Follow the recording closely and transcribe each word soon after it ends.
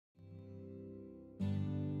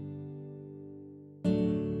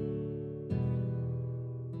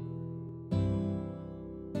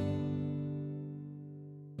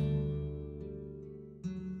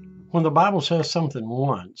When the Bible says something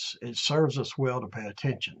once, it serves us well to pay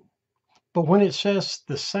attention. But when it says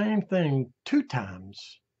the same thing two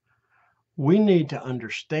times, we need to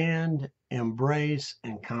understand, embrace,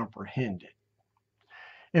 and comprehend it.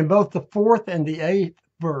 In both the fourth and the eighth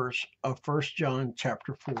verse of 1 John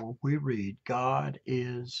chapter 4, we read, God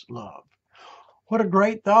is love. What a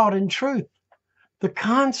great thought and truth. The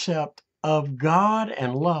concept of God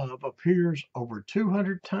and love appears over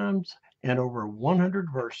 200 times and over 100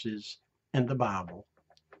 verses in the Bible.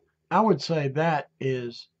 I would say that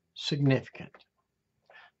is significant.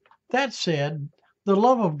 That said, the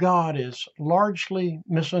love of God is largely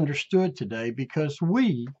misunderstood today because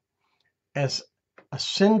we, as a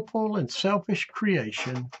sinful and selfish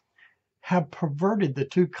creation, have perverted the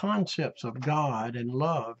two concepts of God and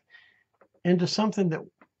love into something that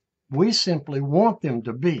we simply want them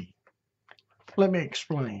to be. Let me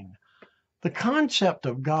explain. The concept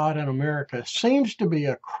of God in America seems to be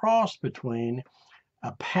a cross between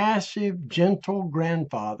a passive, gentle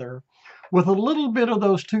grandfather with a little bit of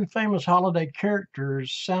those two famous holiday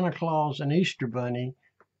characters, Santa Claus and Easter Bunny,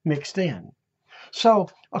 mixed in. So,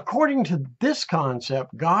 according to this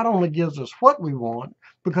concept, God only gives us what we want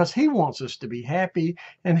because He wants us to be happy,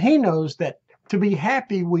 and He knows that to be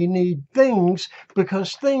happy, we need things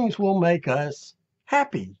because things will make us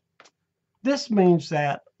happy. This means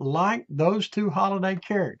that, like those two holiday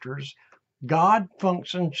characters, God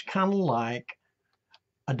functions kind of like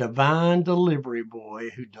a divine delivery boy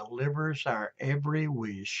who delivers our every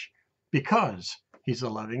wish because He's a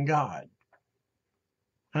loving God.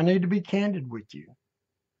 I need to be candid with you.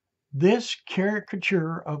 This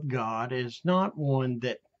caricature of God is not one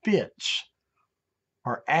that fits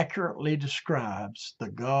or accurately describes the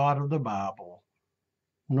God of the Bible,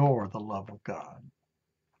 nor the love of God.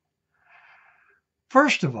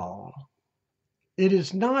 First of all, it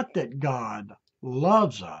is not that God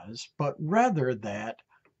loves us, but rather that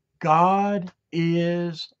God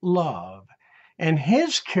is love, and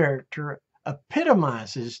His character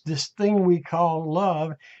epitomizes this thing we call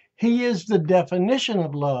love. He is the definition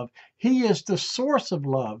of love. He is the source of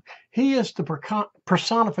love. He is the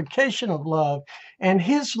personification of love, and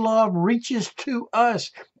His love reaches to us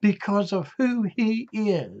because of who He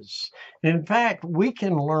is. In fact, we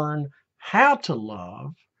can learn how to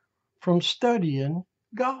love from studying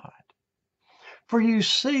God. For you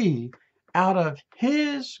see, out of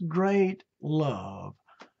His great love,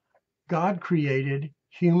 God created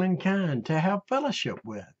humankind to have fellowship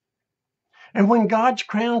with. And when God's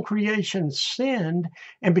crown creation sinned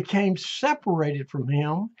and became separated from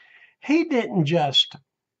Him, He didn't just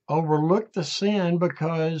overlook the sin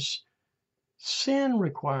because sin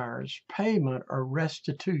requires payment or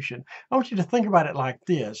restitution. I want you to think about it like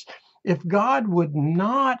this. If God would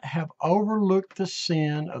not have overlooked the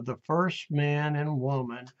sin of the first man and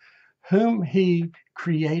woman whom He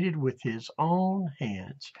created with His own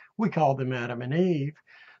hands, we call them Adam and Eve,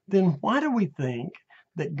 then why do we think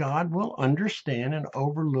that God will understand and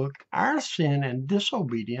overlook our sin and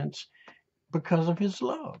disobedience because of His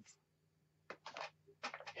love?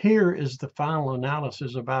 Here is the final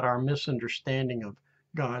analysis about our misunderstanding of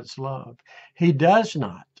God's love. He does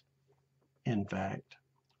not, in fact,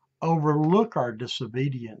 overlook our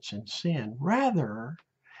disobedience and sin. Rather,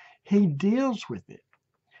 He deals with it.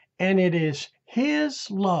 And it is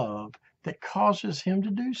His love that causes Him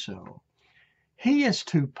to do so. He is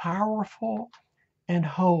too powerful and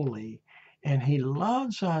holy, and He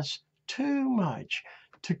loves us too much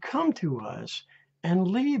to come to us and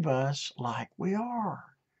leave us like we are.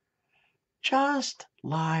 Just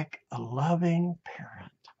like a loving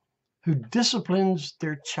parent who disciplines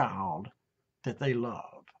their child that they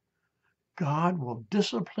love, God will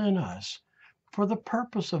discipline us for the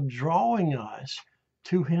purpose of drawing us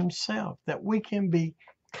to Himself, that we can be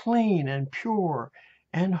clean and pure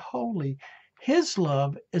and holy. His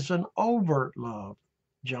love is an overt love,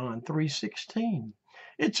 John 3:16.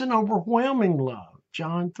 It's an overwhelming love,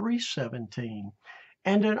 John 3:17,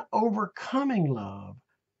 and an overcoming love,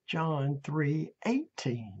 John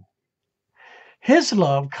 3:18. His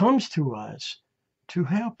love comes to us to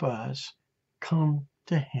help us come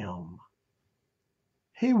to Him.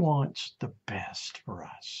 He wants the best for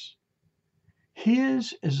us.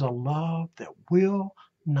 His is a love that will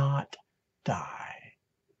not die.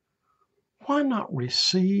 Why not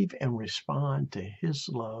receive and respond to His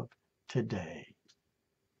love today?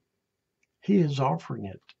 He is offering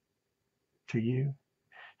it to you.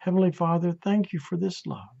 Heavenly Father, thank You for this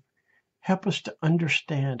love. Help us to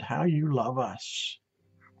understand how You love us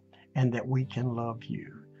and that we can love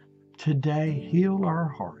You. Today, heal our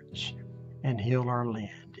hearts and heal our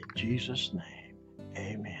land. In Jesus' name,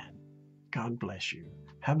 amen. God bless you.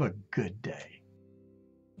 Have a good day.